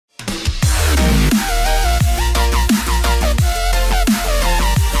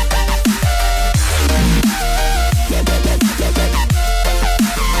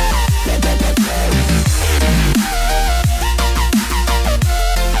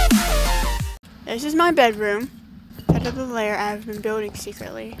This is my bedroom. Out of the lair I've been building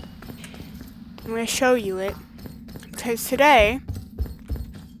secretly. I'm going to show you it. Because today,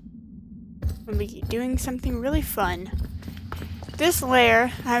 I'm going to be doing something really fun. This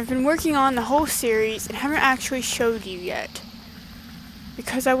lair I've been working on the whole series and haven't actually showed you yet.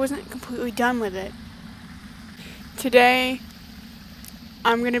 Because I wasn't completely done with it. Today,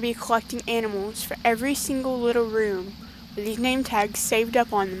 I'm going to be collecting animals for every single little room with these name tags saved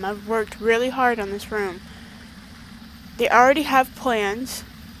up on them. I've worked really hard on this room. They already have plans,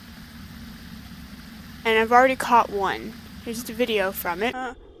 and I've already caught one. Here's the video from it.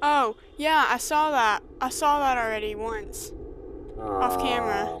 Oh, yeah, I saw that. I saw that already once. Off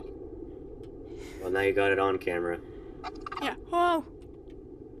camera. Well, now you got it on camera. Yeah, whoa.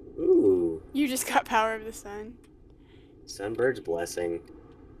 Ooh. You just got power of the sun. Sunbird's blessing.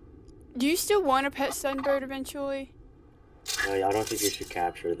 Do you still want a pet sunbird eventually? No, I don't think you should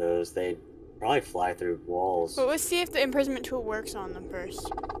capture those. They probably fly through walls. But let's see if the imprisonment tool works on them first.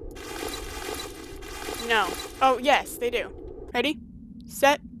 No. Oh, yes, they do. Ready?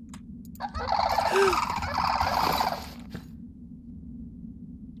 Set.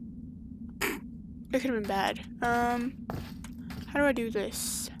 It could have been bad. How do I do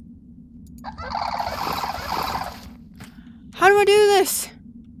this? How do I do this?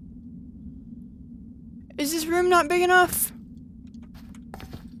 Is this room not big enough?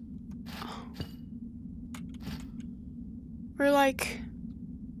 We're like...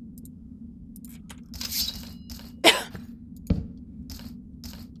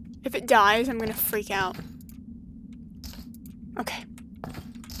 If it dies, I'm gonna freak out. Okay.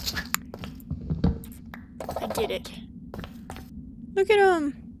 I did it. Look at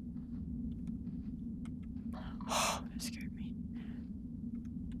him. Oh, that scared me.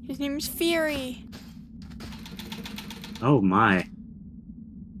 His name is Fury. Oh my.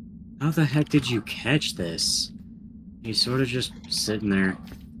 How the heck did you catch this? He's sort of just sitting there.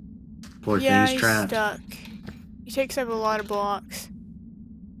 Poor thing's trapped. Yeah, he's stuck. He takes up a lot of blocks.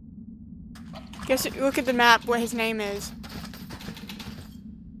 Guess look at the map what his name is.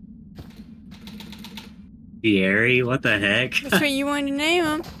 StrawbArie? What the heck? That's what you wanted to name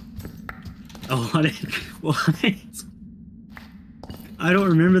him. Oh, what? I don't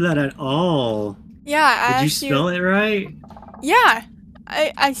remember that at all. Yeah, Did you spell it right? Yeah,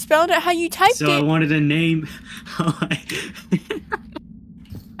 I spelled it how you typed it. So I wanted a name.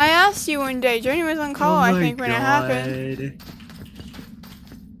 I asked you one day. Journey was on call, I think, when it happened.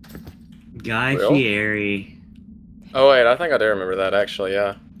 Guy Fieri. Oh wait, I think I do remember that actually,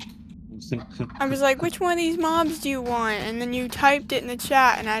 yeah. I was like, which one of these mobs do you want? And then you typed it in the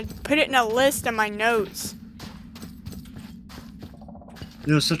chat, and I put it in a list of my notes.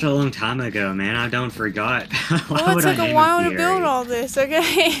 It was such a long time ago, man. I don't forgot. Well, it took a while to build all this,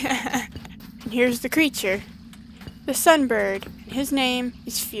 okay? And here's the creature. The Sunbird. His name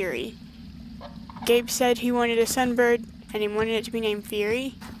is Fury. Gabe said he wanted a Sunbird, and he wanted it to be named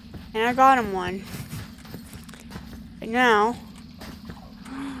Fury. And I got him one. But now...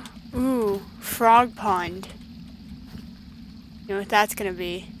 Ooh, frog pond. You know what that's gonna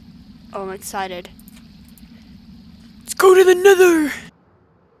be. Oh, I'm excited. Let's go to the nether!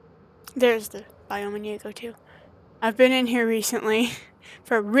 There's the biome I need to go to. I've been in here recently.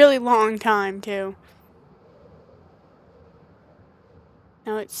 For a really long time, too.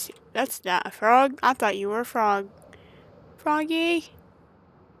 Now let's see. That's that. A frog? I thought you were a frog. Froggy?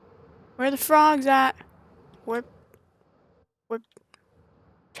 Where are the frogs at? Warp.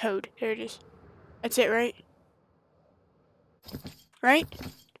 Toad. There it is. That's it, right? Right?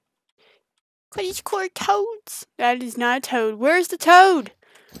 Look at these core toads. That is not a toad. Where's the toad?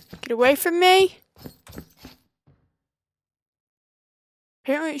 Get away from me.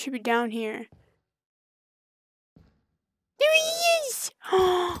 Apparently it should be down here. There he is!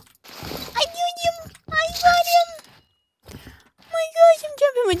 Oh, I got him! I got him! Oh my gosh, I'm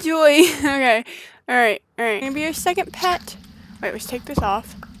jumping with joy. Okay. Alright. Gonna be your second pet. Wait, let's take this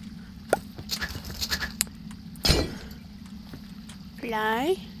off.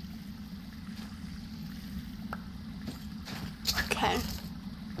 Fly. Okay.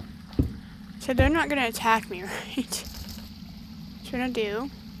 So they're not gonna attack me, right? So what I do,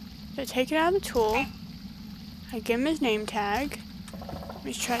 I take it out of the tool. I give him his name tag.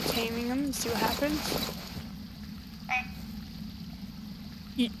 Let's try taming him and see what happens.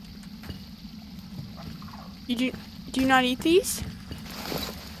 You do you not eat these?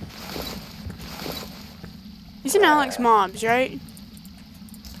 These are Alex mobs, right?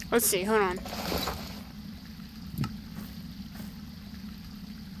 Let's see, hold on.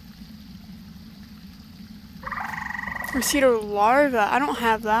 Mosquito larva, I don't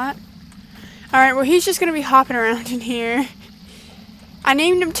have that. Alright, well, he's just gonna be hopping around in here. I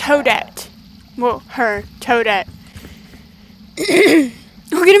named him Toadette. Well, her, Toadette.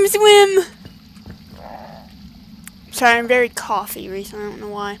 Look at him swim! Sorry, I'm very coffee recently, I don't know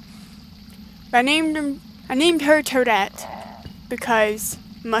why. But I named her Toadette because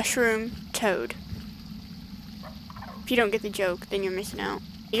mushroom toad. If you don't get the joke, then you're missing out.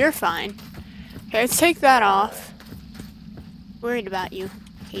 You're fine. Okay, let's take that off. Worried about you.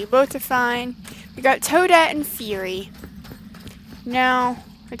 Okay, you both are fine. We got Toadette and Fury. Now,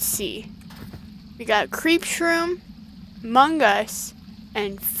 let's see. We got Creep Shroom, Mungus,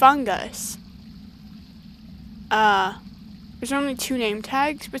 and Fungus. There's only 2 name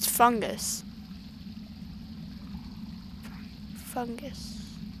tags. What's Fungus? Fungus.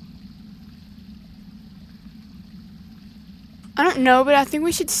 I don't know, but I think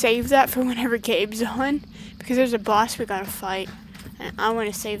we should save that for whenever Gabe's on. Because there's a boss we gotta fight. And I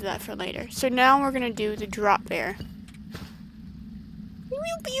want to save that for later. So now we're gonna do the drop bear.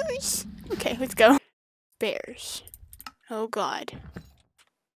 Bears. Okay, let's go. Bears. Oh god.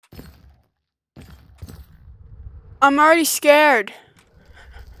 I'm already scared.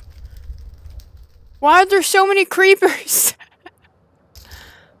 Why are there so many creepers?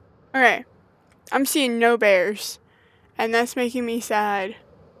 Okay. I'm seeing no bears. And that's making me sad.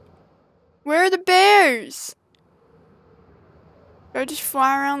 Where are the bears? Do I just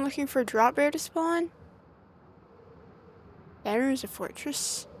fly around looking for a drop bear to spawn? There is a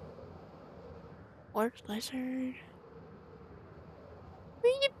fortress. Orc lizard.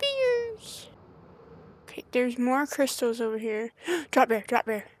 Where are the bears? Okay, there's more crystals over here. Drop bear, drop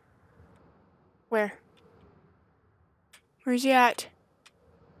bear. Where? Where's he at?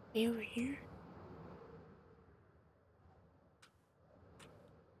 Way over here?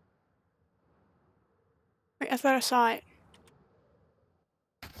 Wait, I thought I saw it.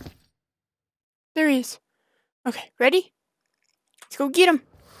 There he is. Okay, ready? Let's go get him.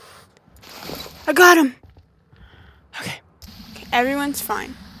 I got him. Okay, everyone's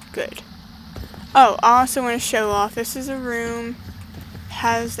fine. Good. Oh, I also want to show off. This is a room. It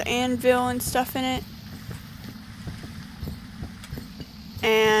has the anvil and stuff in it.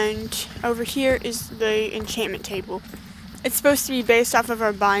 And over here is the enchantment table. It's supposed to be based off of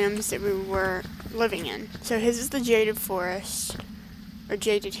our biomes that we were living in. So his is the Jaded Forest. Or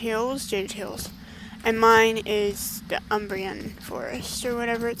Jaded Hills? Jaded Hills. And mine is the Umbrian Forest, or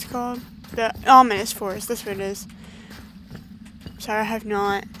whatever it's called. The Ominous Forest, that's what it is. Sorry, I have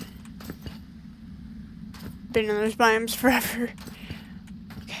not been in those biomes forever.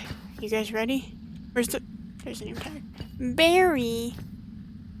 Okay, you guys ready? There's a name tag. Barry.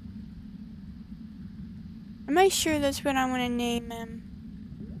 Am I sure that's what I want to name him?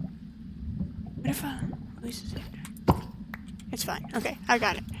 What if I lose his name? It's fine. Okay, I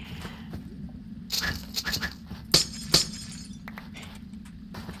got it.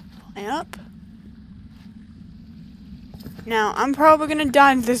 Fly up. Now, I'm probably gonna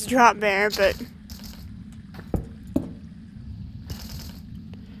die to this drop bear, but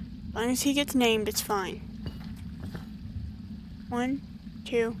as long as he gets named, it's fine. 1,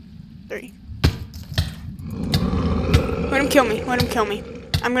 2, 3. Let him kill me. Let him kill me.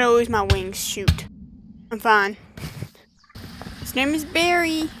 I'm gonna lose my wings. Shoot. I'm fine. His name is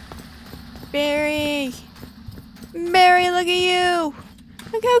Barry. Barry. Barry, look at you.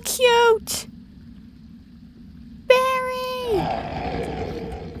 Look how cute. Barry.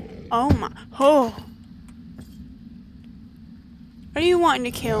 Oh my. Oh. Are you wanting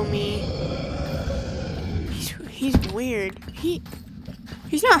to kill me? He's weird.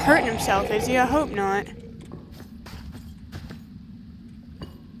 He's not hurting himself, is he? I hope not.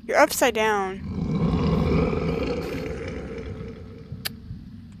 You're upside down.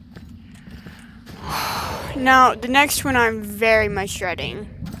 Now, the next one I'm very much dreading.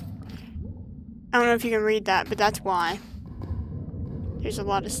 I don't know if you can read that, but that's why. There's a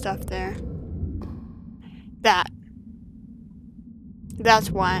lot of stuff there. That's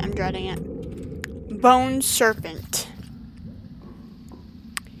why I'm dreading it. Bone Serpent.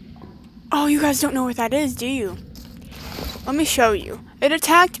 Oh, you guys don't know what that is, do you? Let me show you. It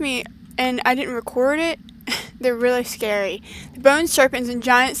attacked me, and I didn't record it. They're really scary. The Bone Serpent is a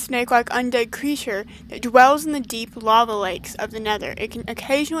giant snake-like undead creature that dwells in the deep lava lakes of the Nether. It can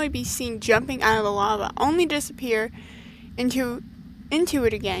occasionally be seen jumping out of the lava, only to disappear into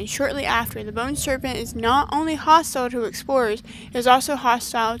it again shortly after. The Bone Serpent is not only hostile to explorers, it is also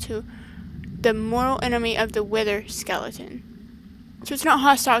hostile to the mortal enemy of the Wither skeleton. So it's not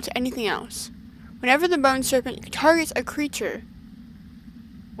hostile to anything else. Whenever the Bone Serpent targets a creature,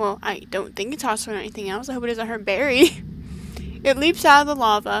 well, I don't think it's hostile to anything else. I hope it doesn't hurt Barry. It leaps out of the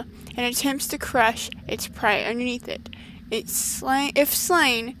lava and attempts to crush its prey underneath it. If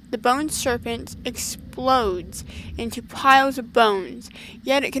slain, the bone serpent explodes into piles of bones.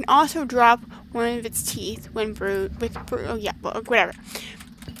 Yet it can also drop one of its teeth when whatever.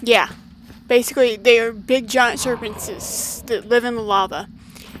 Yeah, basically they are big giant serpents that live in the lava.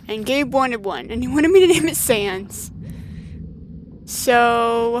 And Gabe wanted one, and he wanted me to name it Sans.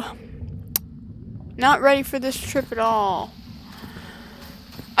 So, not ready for this trip at all.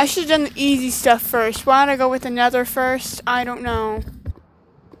 I should have done the easy stuff first. Why don't I go with another first? I don't know.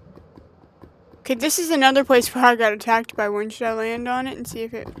 Okay, this is another place where I got attacked by one. Should I land on it and see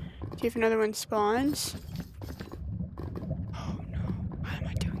if another one spawns? Oh no, why am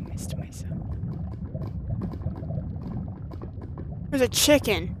I doing this to myself? There's a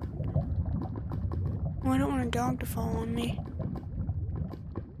chicken. Oh, I don't want a dog to fall on me.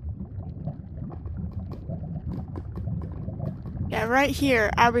 Yeah, right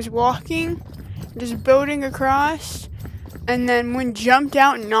here, I was walking, just boating across, and then one jumped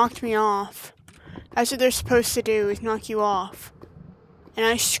out and knocked me off. That's what they're supposed to do, is knock you off. And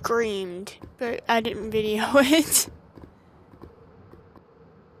I screamed, but I didn't video it.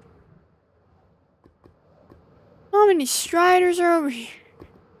 How many striders are over here?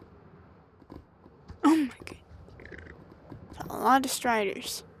 Oh my god. That's a lot of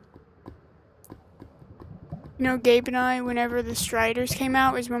striders. You know, Gabe and I, whenever the striders came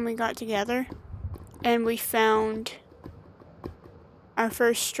out, is when we got together. And we found our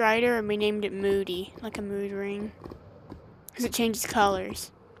first strider and we named it Moody, like a mood ring. Because it changes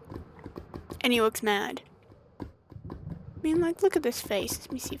colors. And he looks mad. I mean, like, look at this face.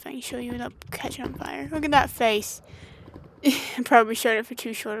 Let me see if I can show you without catching on fire. Look at that face. I probably showed it for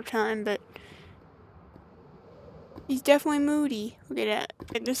too short of time, but he's definitely moody. Look at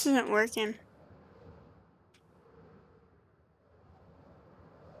that. This isn't working.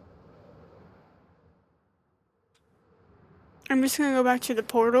 I'm just gonna go back to the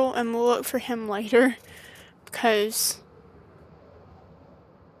portal and we'll look for him later, because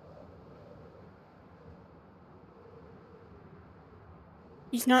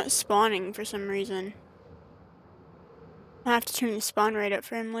he's not spawning for some reason. I'll have to turn the spawn rate up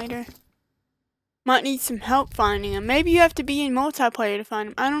for him later. Might need some help finding him. Maybe you have to be in multiplayer to find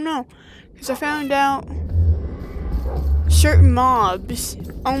him. I don't know, because I found out certain mobs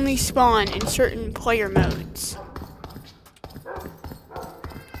only spawn in certain player modes.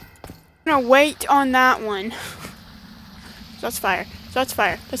 I'm gonna wait on that one. That's fire. That's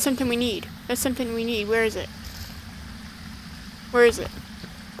fire. That's something we need. That's something we need. Where is it? Where is it?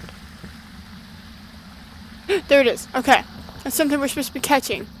 There it is. Okay. That's something we're supposed to be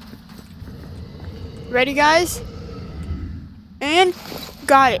catching. Ready, guys? And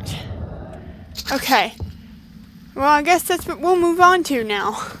got it. Okay. Well, I guess that's what we'll move on to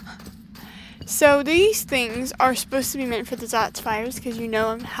now. So these things are supposed to be meant for the Zots fires, because you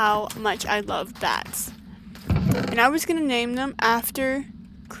know how much I love bats. And I was going to name them after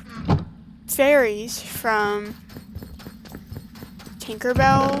fairies from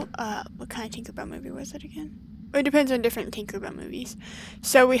Tinkerbell. What kind of Tinkerbell movie was it again? It depends on different Tinkerbell movies.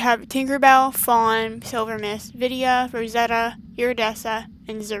 So we have Tinkerbell, Fawn, Silver Mist, Vidya, Rosetta, Iridessa,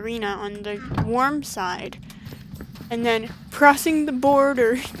 and Zarina on the warm side. And then crossing the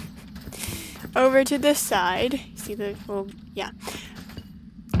border over to this side, see the, well, yeah,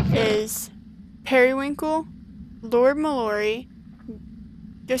 is Periwinkle, Lord Mallory,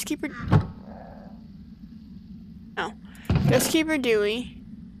 Keeper Dewey,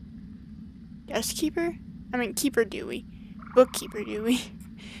 Keeper Dewey, Bookkeeper Dewey,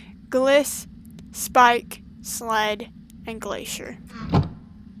 Gliss, Spike, Sled, and Glacier.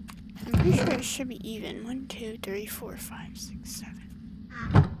 I'm pretty sure it should be even. 1, 2, 3, 4, 5, 6, 7.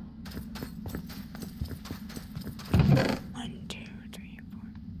 1, 2, 3, 4,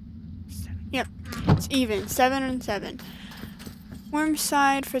 7. Yep, it's even. 7 and 7. Warm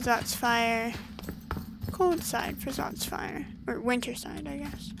side for Zot's fire. Cold side for Zot's fire. Or winter side, I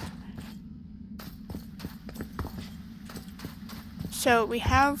guess. So we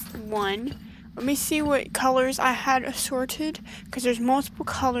have one. Let me see what colors I had assorted, because there's multiple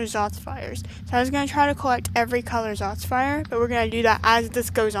colors Zot's fires. So I was going to try to collect every color Zot's fire, but we're going to do that as this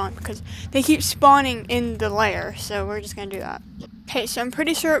goes on, because they keep spawning in the lair, so we're just going to do that. Okay, so I'm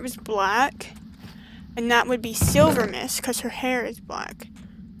pretty sure it was black, and that would be Silver Mist, because her hair is black.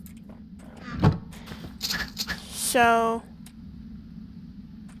 So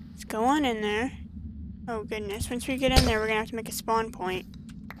let's go on in there. Oh goodness, once we get in there, we're going to have to make a spawn point.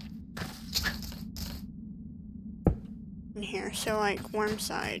 In here, so like warm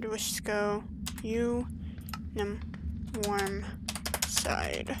side. Let's just go you, warm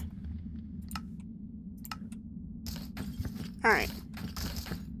side. Alright.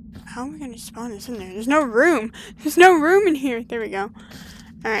 How am I gonna spawn this in there? There's no room. There's no room in here. There we go.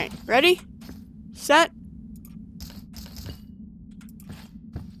 Alright, ready? Set.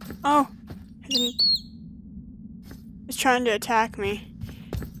 Oh. It's trying to attack me.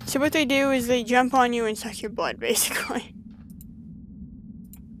 So what they do is they jump on you and suck your blood, basically.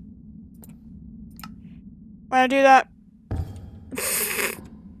 Why'd I do that?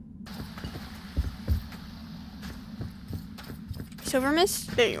 Silver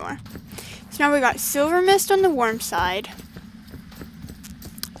mist? There you are. So now we got silver mist on the warm side.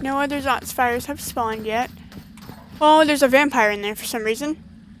 No other Zots fires have spawned yet. Oh, there's a vampire in there for some reason.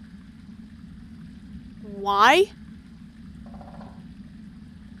 Why?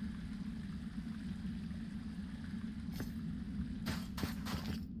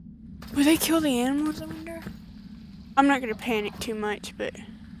 Will they kill the animals, I wonder? I'm not gonna panic too much, but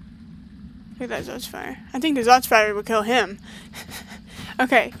look at that Zots fire. I think the Zots fire will kill him.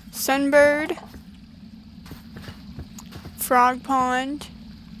 Okay, Sunbird. Frog pond.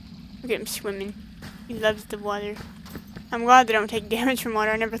 Look at him swimming. He loves the water. I'm glad they don't take damage from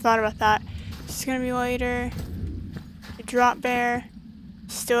water. I never thought about that. This is gonna be later. The drop bear.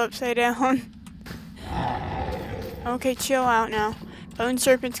 Still upside down. Okay, chill out now. Bone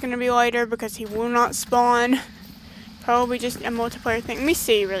serpent's gonna be later because he will not spawn. Probably just a multiplayer thing. Let me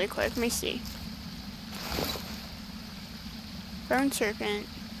see really quick. Let me see. Bone serpent.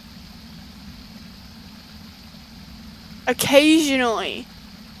 Occasionally.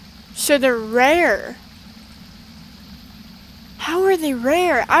 So they're rare. How are they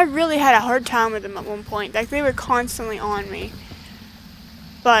rare? I really had a hard time with them at one point. Like, they were constantly on me.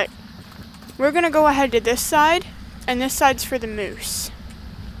 But we're gonna go ahead to this side, and this side's for the moose.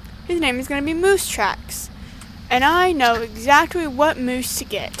 His name is gonna be Moose Tracks. And I know exactly what moose to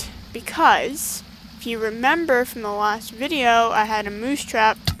get, because if you remember from the last video, I had a moose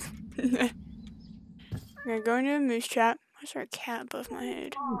trap. We're gonna go into a moose trap. Why's there a cat above my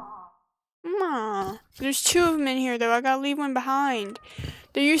head? Aw. There's 2 of them in here, though. I gotta leave one behind.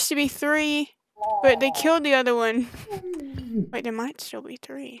 There used to be 3, but they killed the other one. Wait, there might still be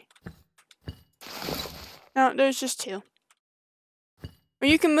 3. No, there's just 2.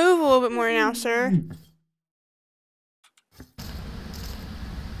 Well, you can move a little bit more now, sir.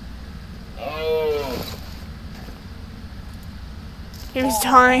 He was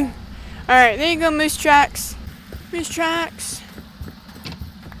dying. Alright, there you go, Moose Tracks. Moose Tracks.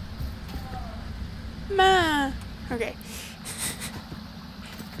 Ma. Okay.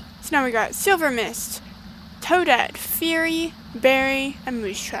 So now we got Silver Mist, Toadette, Fury, Barry, and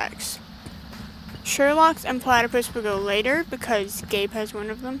Moose Tracks. Sherlock's and Platypus will go later because Gabe has one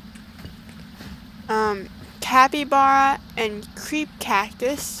of them. Capybara and Creep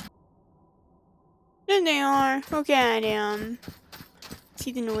Cactus. There they are. Look at them.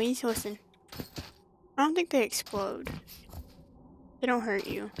 See the noise? Listen. I don't think they explode. They don't hurt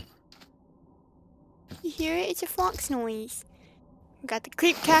you. You hear it? It's a fox noise. We got the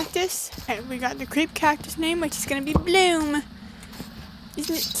Creep Cactus. And we got the Creep Cactus name, which is gonna be Bloom.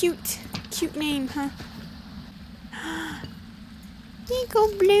 Isn't it cute? Cute name, huh? There you go,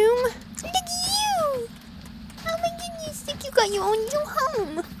 Bloom. Look at you! Oh my goodness, look, you got your own little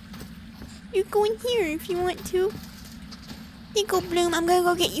home. You go in here if you want to. There you go, Bloom. I'm gonna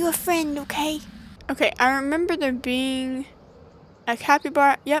go get you a friend, okay? Okay, I remember there being a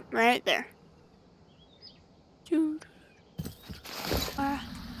capybara. Yep, right there.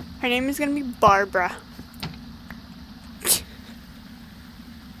 Her name is gonna be Barbara.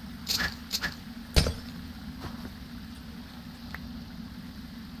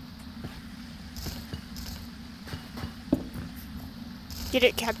 Get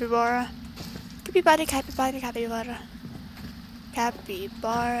it, capybara? Capybara, capybara, capybara.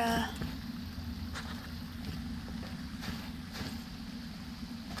 Capybara.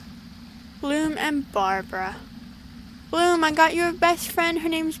 Bloom and Barbara. Bloom, I got your best friend. Her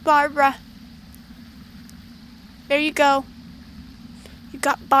name's Barbara. There you go. You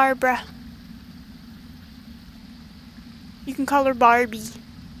got Barbara. You can call her Barbie.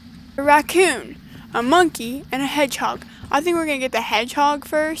 A raccoon, a monkey, and a hedgehog. I think we're gonna get the hedgehog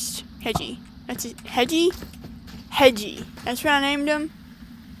first. Hedgie. That's it. Hedgie? Hedgie. That's what I named him.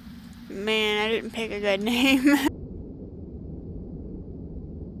 Man, I didn't pick a good name.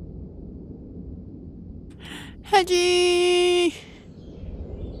 Hedgie!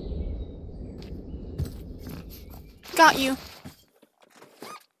 Got you.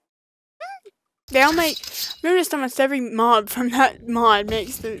 They all make... I've noticed almost every mob from that mod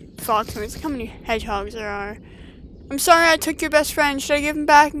makes the fox noise. Look how many hedgehogs there are. I'm sorry I took your best friend. Should I give him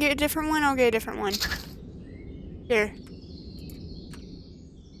back and get a different one? I'll get a different one. Here.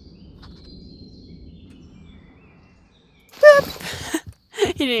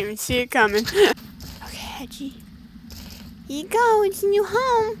 He didn't even see it coming. Okay, Hedgie. Here you go. It's a new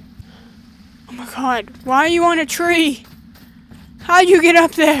home. Oh my god. Why are you on a tree? How'd you get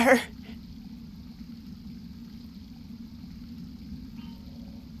up there?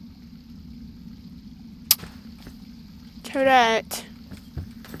 Toadette.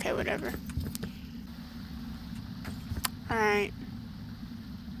 Okay, whatever. Alright.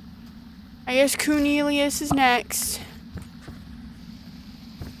 I guess Cornelius is next.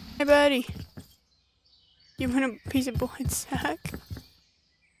 Hey, buddy. You want a piece of blood sack?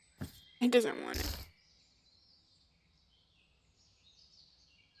 It doesn't want it.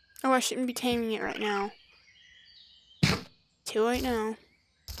 Oh, I shouldn't be taming it right now. Too late now.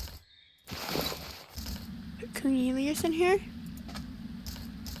 Put Cornelius in here.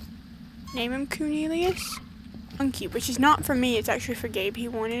 Name him Cornelius. Monkey, which is not for me, it's actually for Gabe. He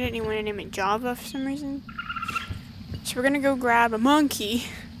wanted it and he wanted to name it Java for some reason. So we're gonna go grab a monkey.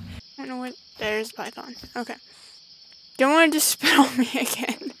 I don't know what. There's Python. Okay. Don't want to just spit on me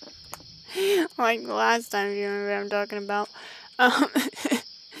again. Like last time, if you remember what I'm talking about.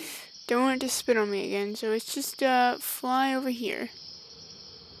 Don't want it to spit on me again, so it's just fly over here.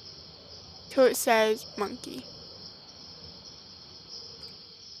 So it says monkey.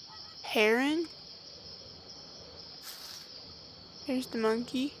 Heron. There's the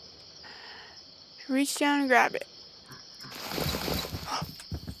monkey. Reach down and grab it.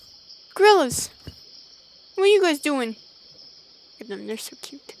 Gorillas! What are you guys doing? Look at them, they're so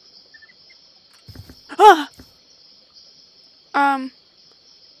cute. Ah! I'm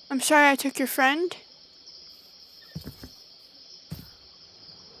sorry I took your friend.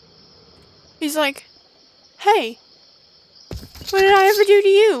 He's like, hey, what did I ever do to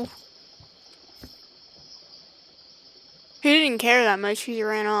you? He didn't care that much, he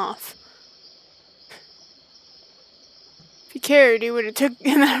ran off. If he cared, he would have took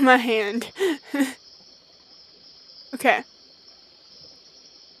him out of my hand. Okay. I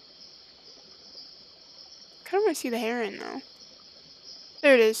kind of want to see the heron, though.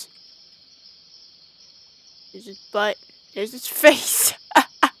 There it is. There's its butt. There's its face.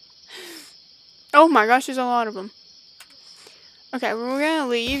 Oh my gosh, there's a lot of them. Okay, well, we're gonna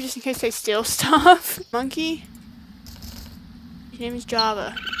leave just in case they steal stuff. Monkey. His name is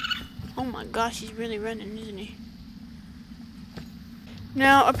Java. Oh my gosh, he's really running, isn't he?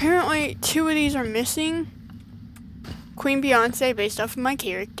 Now, apparently, 2 of these are missing. Queen Beyonce, based off of my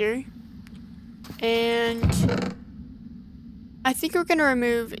character. And I think we're gonna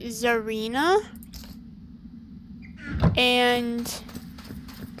remove Zarina. And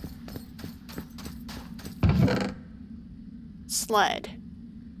Sled.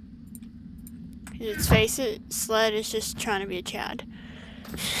 Let's face it, Sled is just trying to be a Chad.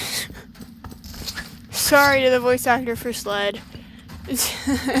 Sorry to the voice actor for Sled.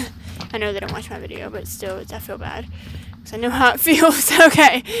 I know they don't watch my video, but still, I feel bad. Because I know how it feels.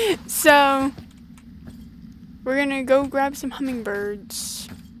 Okay, so we're gonna go grab some hummingbirds.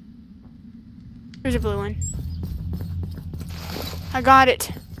 Here's a blue one. I got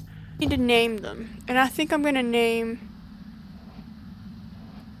it. I need to name them. And I think I'm gonna name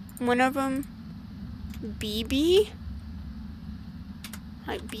one of them BB.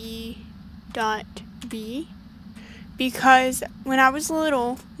 Like B.B. Because when I was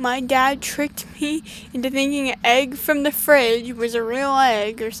little, my dad tricked me into thinking an egg from the fridge was a real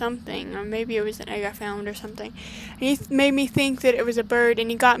egg or something. Or maybe it was an egg I found or something. And he made me think that it was a bird, and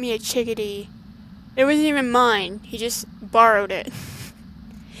he got me a chickadee. It wasn't even mine. He just borrowed it.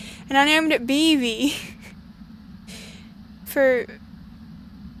 And I named it BB. For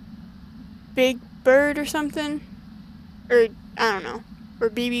Big Bird or something. Or, I don't know.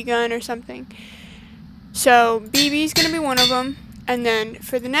 Or BB gun or something. So, BB's gonna be one of them. And then,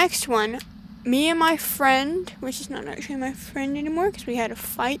 for the next one, me and my friend, which is not actually my friend anymore, because we had a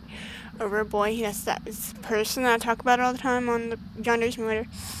fight over a boy. That's the person that I talk about all the time on the John Deere Simulator.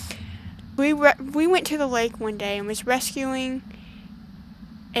 We went to the lake one day and was rescuing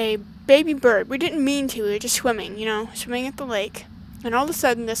a baby bird. We didn't mean to, we were just swimming, you know, swimming at the lake. And all of a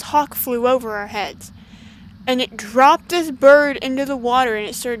sudden, this hawk flew over our heads. And it dropped this bird into the water and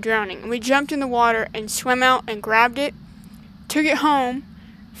it started drowning. And we jumped in the water and swam out and grabbed it, took it home,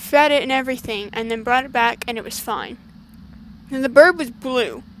 fed it and everything, and then brought it back and it was fine. And the bird was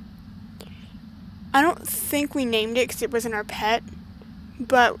blue. I don't think we named it because it wasn't our pet,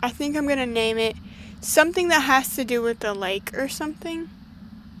 but I think I'm going to name it something that has to do with the lake or something.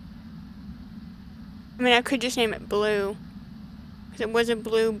 I mean, I could just name it Blue. Because it was a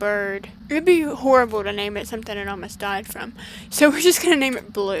blue bird. It would be horrible to name it something it almost died from. So we're just going to name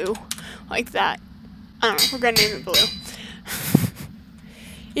it Blue. Like that. I don't know. We're going to name it Blue.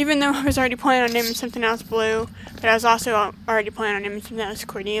 Even though I was already planning on naming something else Blue, but I was also already planning on naming something else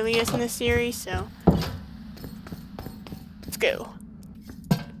Cornelius in this series, so. Let's go.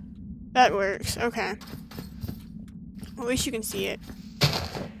 That works, okay. Well, at least you can see it.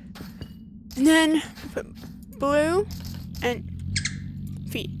 And then put Blue and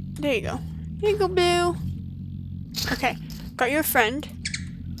feet. There you go. There you go, Blue. Okay, got your friend.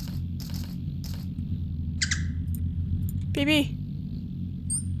 BB.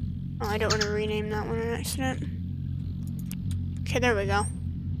 Oh, I don't want to rename that one an accident. Okay, there we go.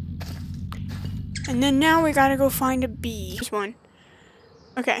 And then now we gotta go find a bee. There's one.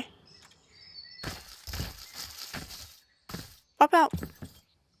 Okay. Pop out.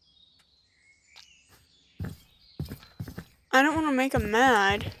 I don't want to make him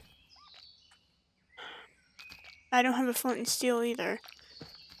mad. I don't have a flint and steel either.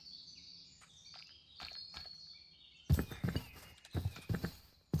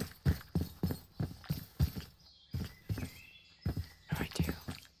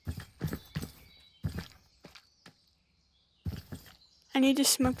 I need to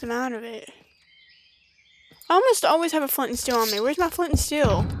smoke them out of it. I almost always have a flint and steel on me. Where's my flint and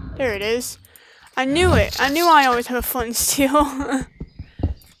steel? There it is. I knew it. I knew I always have a flint and steel.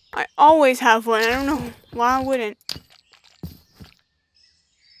 I always have one. I don't know why I wouldn't.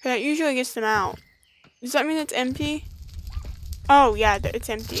 That usually gets them out. Does that mean it's empty? Oh, yeah, it's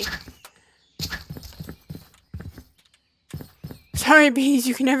empty. Sorry, bees.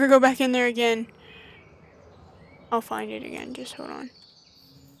 You can never go back in there again. I'll find it again. Just hold on.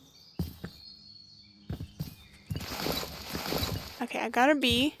 Okay, I got a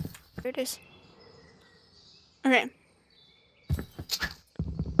bee. There it is. Okay.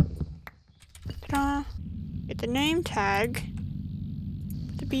 Ta-da. Get the name tag.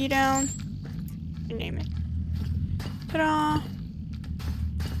 Put the bee down. And name it. Ta-da.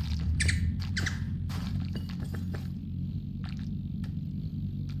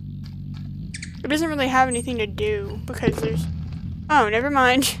 It doesn't really have anything to do because there's... Oh, never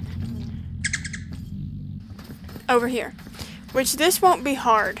mind. Over here. Which this won't be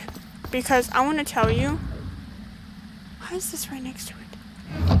hard. Because I want to tell you... Why is this right next to it?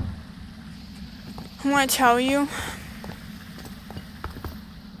 I want to tell you...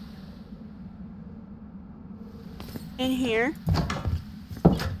 In here...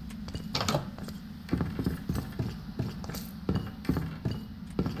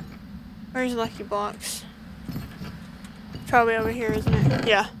 Where's Lucky Blocks? Probably over here, isn't it?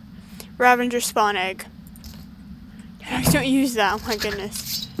 Yeah. Ravager spawn egg. I don't use that, oh my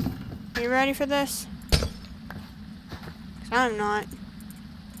goodness. Are you ready for this? 'Cause I'm not.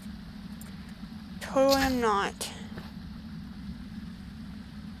 Totally am not.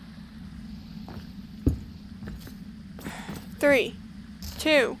 Three,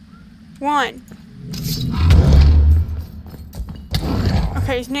 2, 1.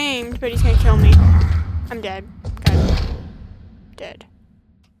 Okay, he's named, but he's gonna kill me. I'm dead. Got it. Dead.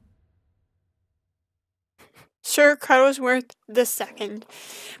 Sir Cuddlesworth the second.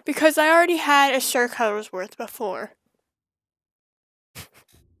 Because I already had a Sir Cuddlesworth before.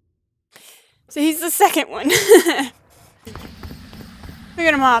 So he's the second one. Look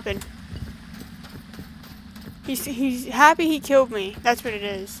at him hopping. He's happy he killed me. That's what it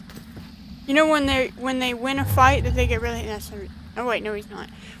is. You know when they win a fight that they get really... Oh wait, no he's not.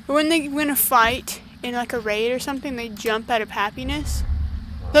 But when they win a fight in like a raid or something, they jump out of happiness.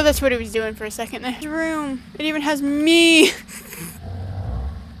 So that's what he was doing for a second. There's a room. It even has me.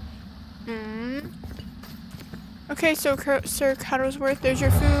 Okay, so Sir Cuddlesworth, there's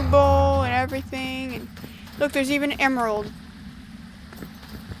your food bowl and everything. And look, there's even an emerald.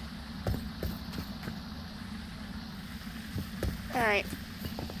 Alright.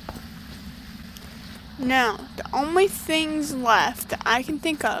 Now, the only things left that I can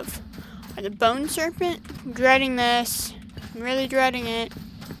think of are the bone serpent. I'm dreading this. I'm really dreading it.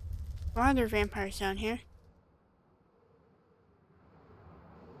 Why are there vampires down here?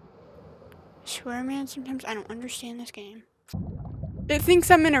 I swear, man, sometimes I don't understand this game. It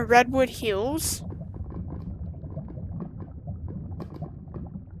thinks I'm in a Redwood Hills.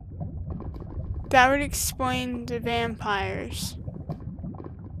 That would explain the vampires.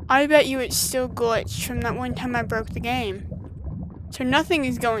 I bet you it's still glitched from that one time I broke the game. So nothing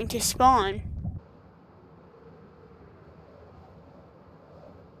is going to spawn.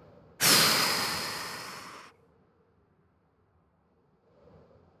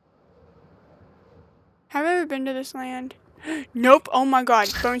 Have I ever been to this land? Nope. Oh my god.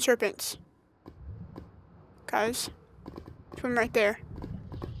 Bone serpents. Guys. Swim right there.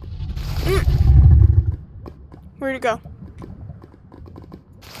 Where'd it go?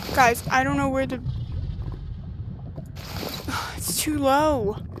 Guys, I don't know where the... It's too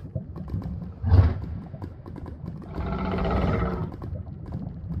low.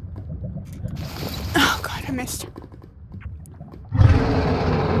 Oh god, I missed.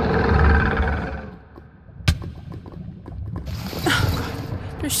 Oh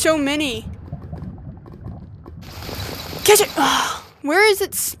god, there's so many. Catch it! Oh, where is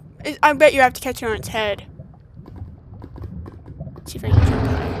it? I bet you have to catch it on its head. See if I can jump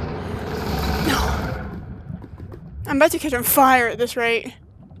high. No. I'm about to catch on fire at this rate.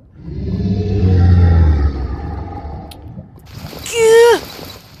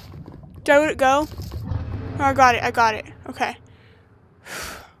 Did I let it go? Oh, I got it. Okay.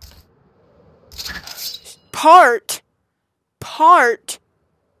 Part.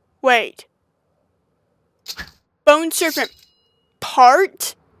 Wait. Bone serpent.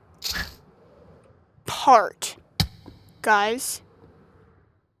 Part. Guys.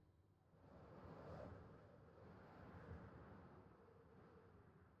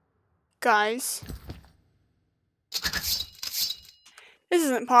 This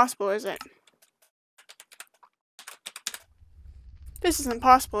isn't possible, is it? This isn't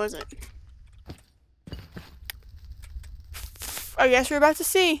possible, is it? I guess we're about to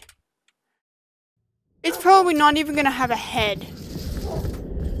see. It's probably not even gonna have a head.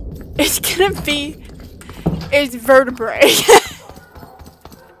 It's gonna be its vertebrae.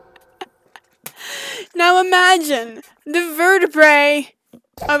 Now imagine the vertebrae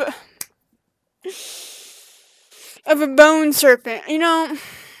of a bone serpent, you know?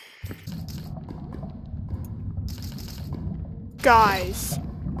 Guys.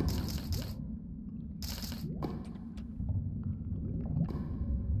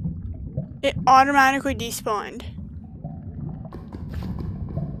 It automatically despawned.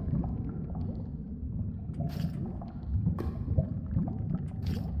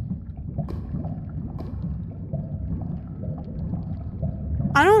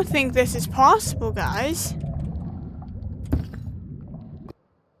 I don't think this is possible, guys.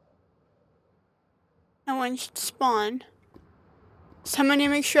 No one should spawn. Someone need to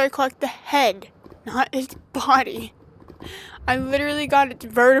make sure I collect the head, not its body. I literally got its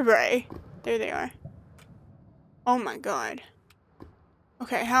vertebrae. There they are. Oh my god.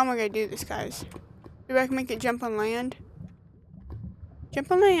 Okay, how am I gonna do this, guys? Maybe I can make it jump on land.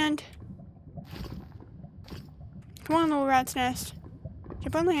 Jump on land. Come on, little rat's nest.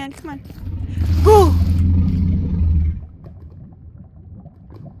 Jump on land, come on. Woo!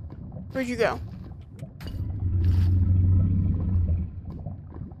 Where'd you go?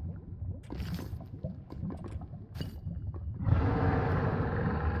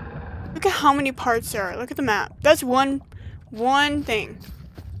 Look at how many parts there are. Look at the map. That's one thing.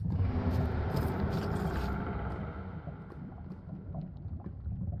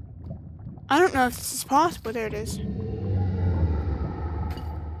 I don't know if this is possible. There it is.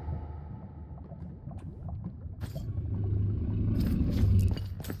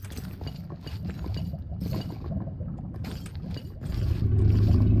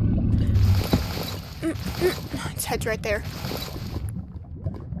 Its head's right there.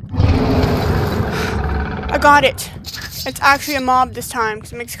 I got it. It's actually a mob this time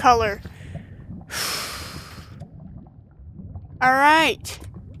because it makes color. Alright.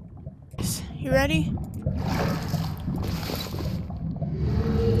 You ready?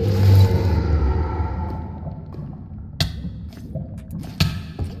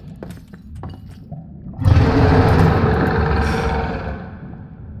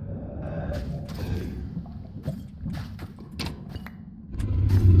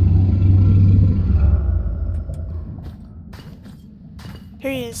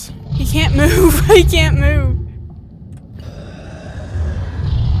 Here he is. He can't move. He can't move.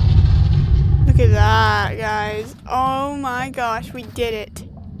 Look at that, guys. Oh my gosh, we did it.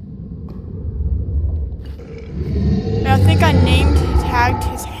 And I think I tagged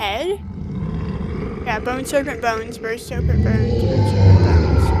his head. Yeah, bone serpent bones, bird serpent bones, bird serpent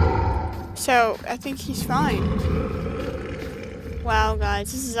bones. So, I think he's fine. Wow,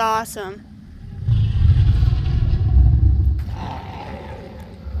 guys, this is awesome.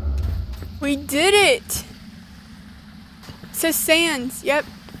 We did it! It says sands, yep.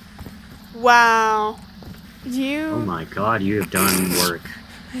 Wow. Oh my god, you have done work.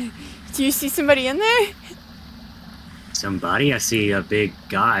 Do you see somebody in there? Somebody? I see a big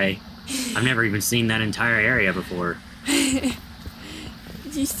guy. I've never even seen that entire area before. Do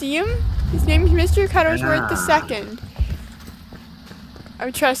you see him? His name is Mr. Cuttersworth II.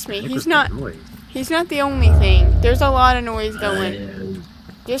 Oh, trust me, he's not the only thing. There's a lot of noise going.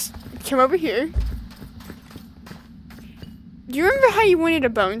 Just come over here. Do you remember how you wanted a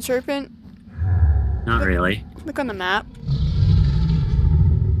bone serpent? Not really. Look on the map.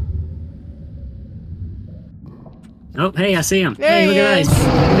 Oh, hey, I see him. There hey, he look at is.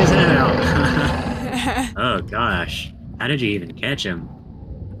 that. Look his head out. Oh, gosh. How did you even catch him?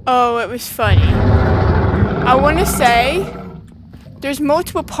 Oh, it was funny. I want to say there's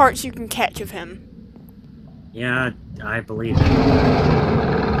multiple parts you can catch of him. Yeah, I believe it.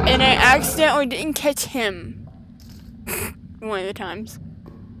 And I accidentally didn't catch him. One of the times.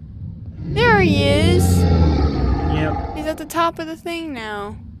 There he is. Yep. He's at the top of the thing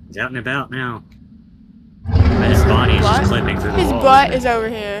now. He's out and about now. And his body is just clipping through the His wall. butt is over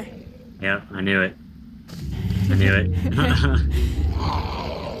here. Yep, I knew it. I knew it.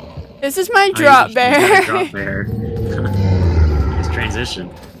 This is my drop bear. Drop bear. His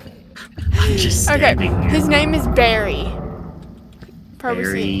transition. I'm just Okay, standing here. his name is Barry. Probably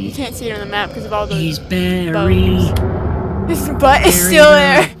Barry. see, you can't see it on the map because of all those He's Barry. bones. His butt is Barry still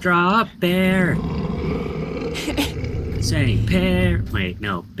there. the Drop bear. Saying pear. Wait,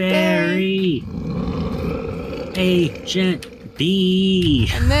 no. Barry. Agent B.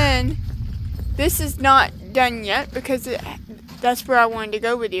 And then, this is not done yet because that's where I wanted to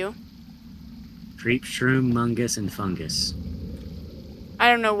go with you. Creep, shroom, mungus, and fungus. I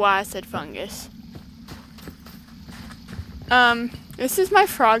don't know why I said fungus. This is my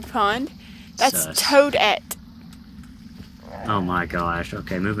frog pond. That's Sus. Toadette. Oh my gosh.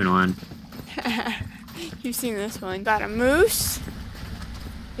 Okay, moving on. You've seen this one. Got a moose.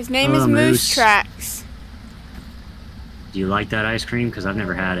 His name is Oh, Moose Moose. Tracks. Do you like that ice cream? Because I've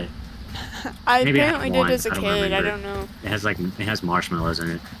never had it. I Maybe I had apparently did one. as a I don't kid. I remember. don't know. It has marshmallows in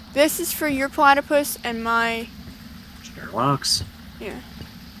it. This is for your platypus and my. Sherlock's? Yeah.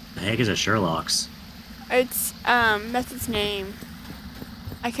 The heck is a Sherlock's? It's that's its name.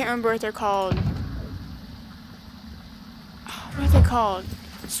 I can't remember what they're called. What are they called?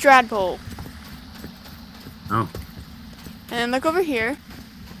 Stradpole. Oh. And then look over here.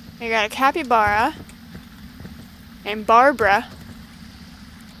 We got a capybara named Barbara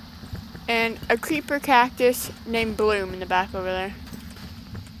and a creeper cactus named Bloom in the back over there.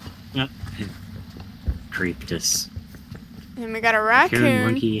 Yep. Creeptus. And then we got a Raccoon, raccoon,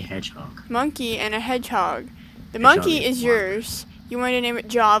 monkey, hedgehog. monkey, and a hedgehog. The Hedgehog monkey is is one. yours. You want to name it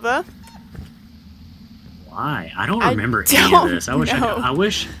Java? Why? I don't I remember any of don't this. I wish know.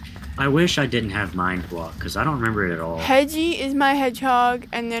 I wish I didn't have mind block because I don't remember it at all. Hedgie is my hedgehog,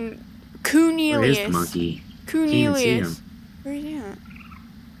 and then Cornelius. Where is the monkey? Cornelius. him. Where is he at?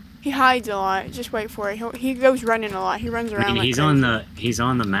 He hides a lot. Just wait for it. He goes running a lot. He runs around I mean, like he's crazy. he's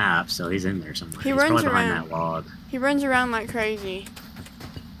on the map, so he's in there somewhere. He He's runs probably behind around. that log. He runs around like crazy.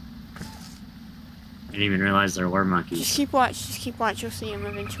 I didn't even realize there were Just monkeys. keep watch. Just keep watch. You'll see him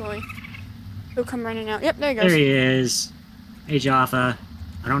eventually. He'll come running out. Yep, there he goes. There he is. Hey Java.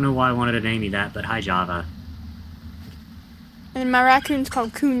 I don't know why I wanted to name you that, but hi Java. And my raccoon's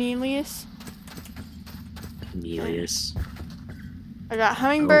called Cornelius. Cornelius. I got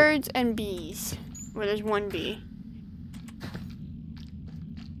hummingbirds and bees. Well, there's one bee.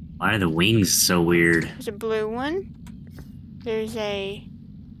 Why are the wings so weird? There's a blue one. There's a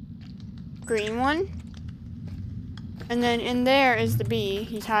green one. And then in there is the bee.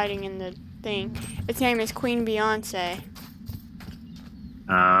 He's hiding in the thing. Its name is Queen Beyonce.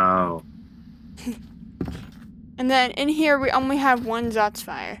 Oh. And then in here we only have one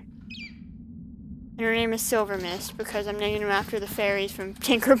Zotsfire. And her name is Silver Mist because I'm naming him after the fairies from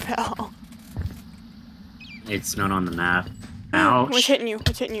Tinkerbell. It's not on the map. Ouch. What's hitting you?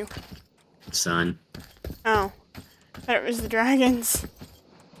 What's hitting you? Son. Oh. Thought it was the dragons.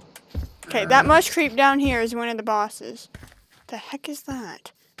 Okay, that mush creep down here is one of the bosses. The heck is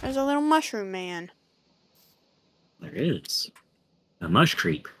that? There's a little mushroom man. There is. A mush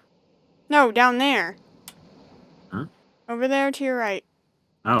creep. No, down there. Huh? Over there to your right.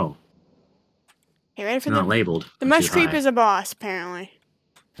 Oh. Okay, ready for Not the... labeled. The Too mush creep high. is a boss, apparently.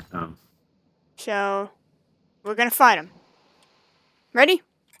 Oh. So, we're gonna fight him. Ready?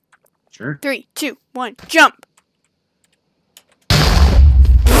 Sure. 3, 2, 1, jump!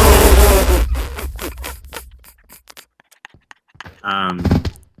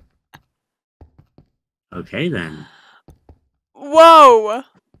 Okay then. Whoa!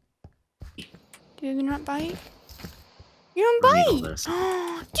 Did it not bite? You don't I'll need all bite! this.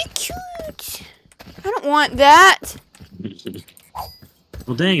 Oh, you're cute! I don't want that!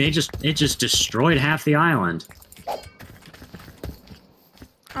 Well, dang! It just destroyed half the island.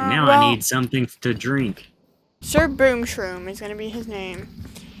 Now well, I need something to drink. Sir Boomshroom is gonna be his name.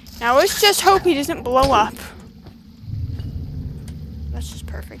 Now let's just hope he doesn't blow up. That's just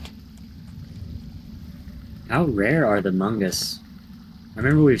perfect. How rare are the mungus? I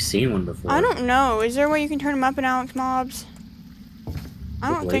remember we've seen one before. I don't know. Is there a way you can turn them up in Alex mobs? I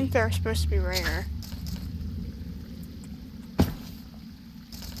don't Hopefully. think they're supposed to be rare.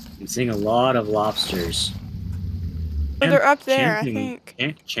 I'm seeing a lot of lobsters. Oh, they're up there, I think.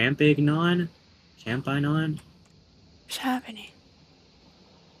 Champignon? Champignon? What's happening?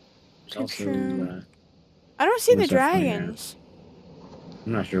 There's also, True. I don't see the what's up there? dragons.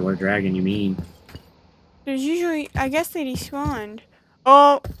 I'm not sure what dragon you mean. There's usually, I guess they despawned.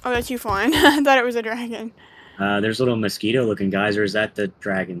 Oh, that's you flying. I thought it was a dragon. There's little mosquito-looking guys, or is that the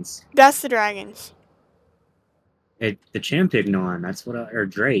dragons? That's the dragons. The Champignon, that's what or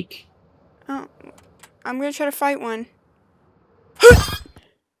Drake. Oh, I'm gonna try to fight one.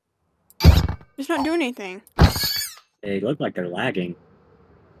 It's not doing anything. They look like they're lagging.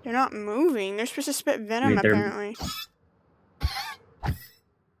 They're not moving. They're supposed to spit venom, apparently.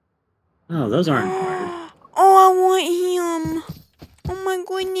 Oh, those aren't hard. Oh, I want him. Oh my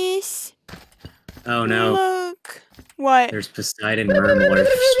goodness. Oh no. Look. What? There's Poseidon Murmurs,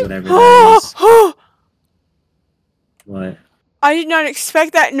 whatever that is. What? I did not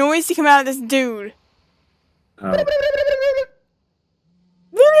expect that noise to come out of this dude. Oh.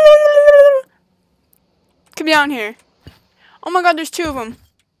 Come down here. Oh my god, there's 2 of them.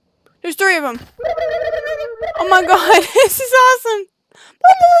 There's 3 of them. Oh my god, this is awesome.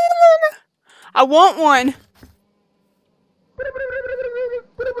 I want one.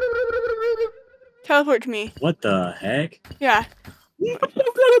 Teleport to me. What the heck? Yeah. What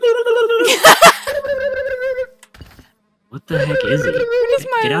the heck is he? What is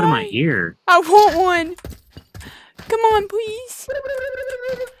my Get out of my life? ear. I want one. Come on, please.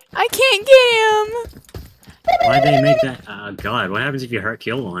 I can't get him. Why'd they make that? Oh god, what happens if you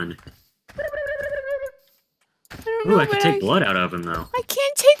kill one? I don't Ooh, know, I could but take blood out of him though. I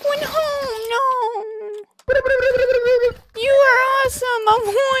can't take one home. No. You are awesome. I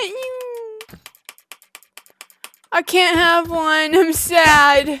want you. I can't have one. I'm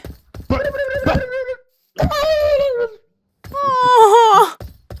sad. Oh.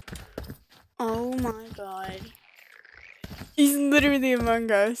 Oh my god. He's literally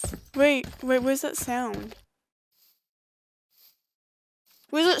among us. Wait, where's that sound?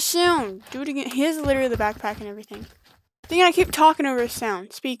 Where's that sound? Do it again. He has literally the backpack and everything. Then I keep talking over his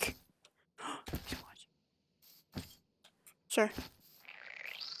sound. Speak. He's watching. Sure.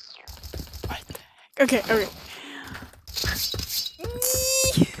 What the heck? Okay.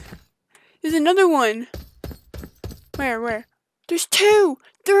 There's another one. Where? There's 2,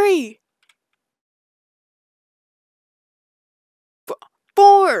 3,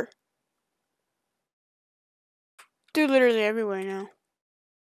 4. They're literally everywhere now.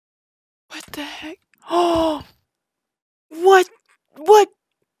 What the heck? Oh! What? What?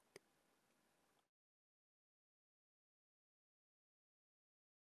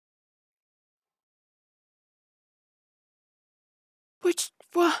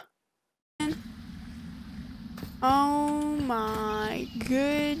 Oh my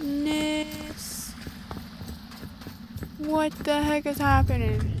goodness. What the heck is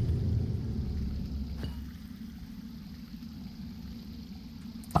happening?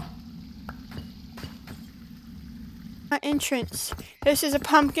 My entrance. This is a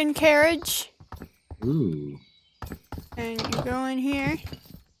pumpkin carriage. Ooh. And you go in here.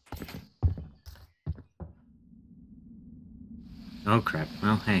 Oh crap.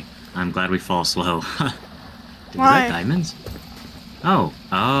 Well, hey, I'm glad we fall slow. Did Why? we get diamonds? Oh,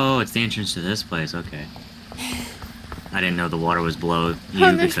 it's the entrance to this place. Okay. I didn't know the water was below you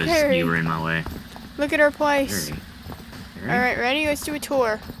there's because Perry. you were in my way. Look at our place. Perry? Alright, ready? Let's do a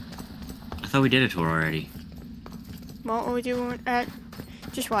tour. I thought we did a tour already. What will we do at...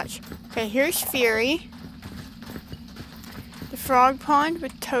 Just watch. Okay, here's Fury. The frog pond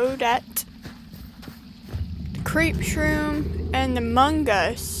with Toadette. The creep shroom. And the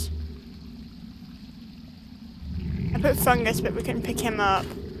mungus. I put fungus, but we couldn't pick him up.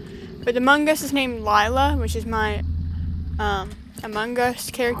 But the mungus is named Lila, which is my Among Us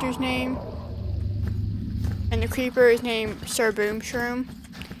character's name. And the creeper is named Sir Boom Shroom.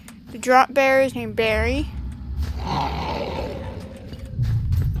 The drop bear is named Barry.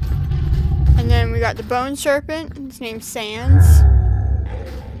 And then we got the bone serpent, it's named Sands.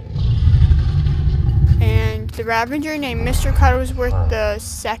 And the Ravager named Mr. Cuddlesworth the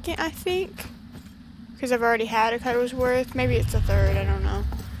second, I think. Because I've already had a Cuddlesworth. Maybe it's the third, I don't know.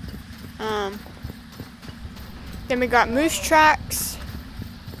 Then we got Moose Tracks.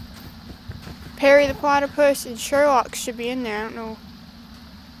 Perry the Platypus, and Sherlock should be in there, I don't know.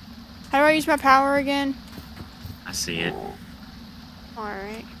 How do I use my power again? I see it.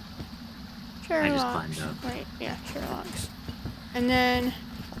 Alright. Sherlock's. climbed up. Wait, yeah, Sherlock's. And then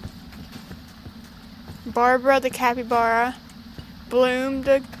Barbara the capybara, Bloom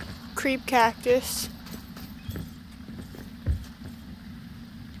the creep cactus,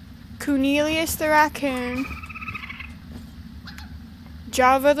 Cornelius the raccoon,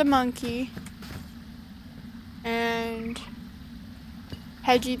 Java the monkey, and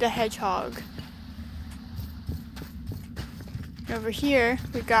Hedgie the hedgehog. Over here,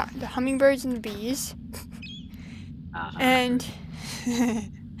 we've got the hummingbirds and the bees. And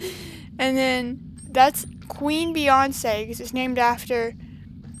and then that's Queen Beyonce, because it's named after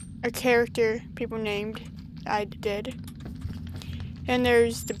a character people named. I did. And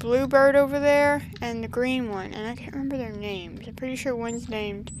there's the blue bird over there and the green one, and I can't remember their names. I'm pretty sure one's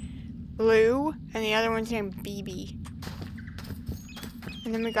named Blue and the other one's named BB.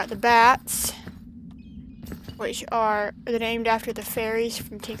 And then we got the bats, which are named after the fairies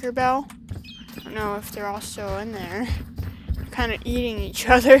from Tinkerbell. I don't know if they're all still in there. They're kind of eating each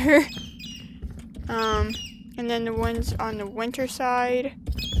other. And then the ones on the winter side.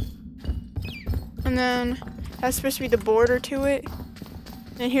 And then that's supposed to be the border to it.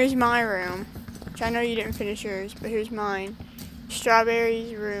 And here's my room, which I know you didn't finish yours, but here's mine.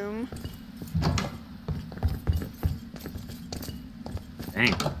 StrawbArie's room.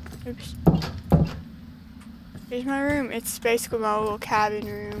 Dang. Oops. Here's my room. It's basically my little cabin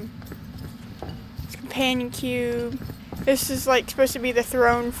room. It's a companion cube. This is like supposed to be the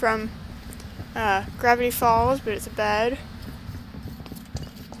throne from Gravity Falls, but it's a bed.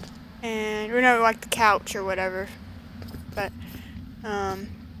 And we know, like the couch or whatever. But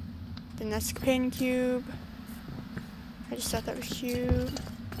then that's the companion cube. I just thought that was cute.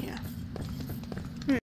 Yeah.